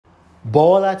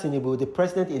Bola Tinubu, the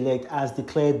president-elect, as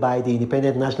declared by the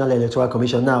Independent National Electoral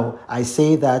Commission. Now, I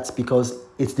say that because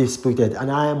it's disputed,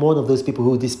 and I am one of those people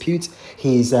who dispute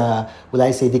his,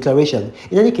 declaration.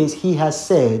 In any case, he has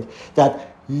said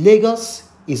that Lagos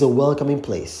is a welcoming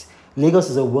place.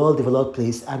 Lagos is a well-developed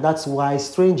place, and that's why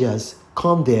strangers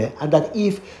come there, and that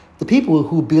if the people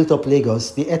who built up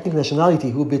Lagos, the ethnic nationality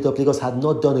who built up Lagos, had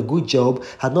not done a good job,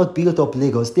 had not built up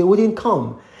Lagos, they wouldn't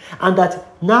come. And that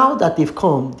now that they've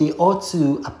come, they ought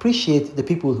to appreciate the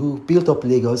people who built up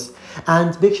Lagos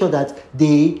and make sure that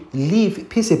they live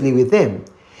peaceably with them.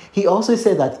 He also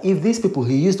said that if these people,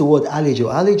 he used the word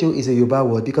Alejo is a Yoruba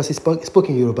word because he spoke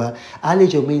in Yoruba.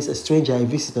 Alejo means a stranger, a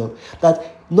visitor.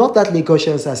 That not that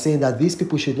Lagosians are saying that these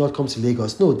people should not come to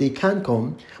Lagos. No, they can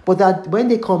come. But that when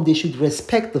they come, they should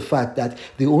respect the fact that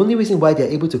the only reason why they're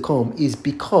able to come is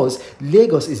because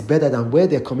Lagos is better than where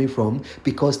they're coming from,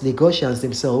 because Lagosians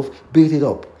themselves built it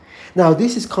up. Now,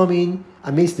 this is coming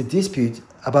amidst the dispute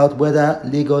about whether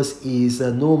Lagos is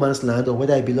a no man's land or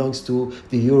whether it belongs to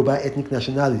the Yoruba ethnic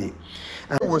nationality.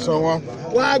 Wọ́n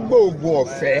á gbóògùn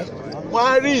ọ̀fẹ́, wọ́n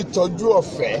á rí ìtọ́jú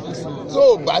ọ̀fẹ́ tó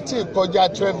bá ti kọjá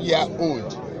 12-year-old.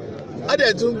 Á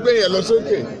dẹ̀ tún gbé yẹn lọ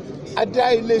sókè, á dá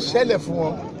ilé ṣẹlẹ̀ fún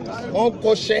wọn, wọ́n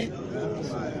kọ́ṣẹ́.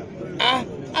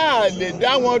 A lè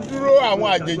dá wọn dúró àwọn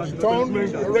àjèjì tó ń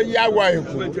yá wa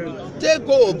Èkó.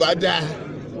 Tẹ́kọ̀ ò bá dáa,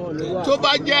 tó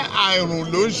bá jẹ́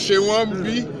àrùn ló ń ṣe wọ́n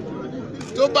bí,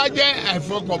 tó bá jẹ́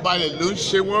àìfọkànbalẹ̀ ló ń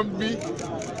ṣe wọ́n bí,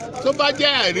 tó bá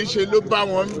jẹ́ àìríṣe ló bá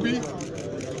wọn bí,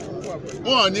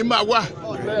 wọn ò ní máa wà.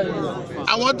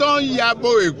 Àwọn tó ń yabo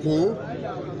Èkó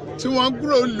tí wọ́n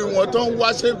kúrò lù wọ́n tó ń wá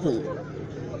sẹ́kọ̀ọ́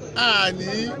àní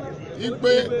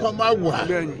wípé kọ́ máa wà.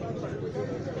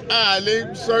 A lè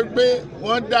sọ pé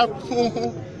wọ́n dá fún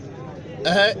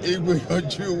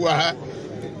ìgbìyànjú wa.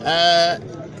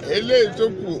 Eléyìí tó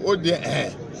kù ó di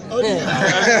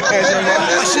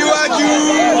síwájú.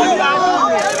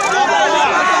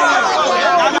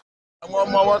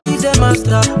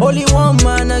 Only one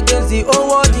man against the whole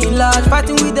world in large,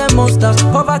 fighting with them monsters.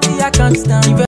 Poverty I can't stand.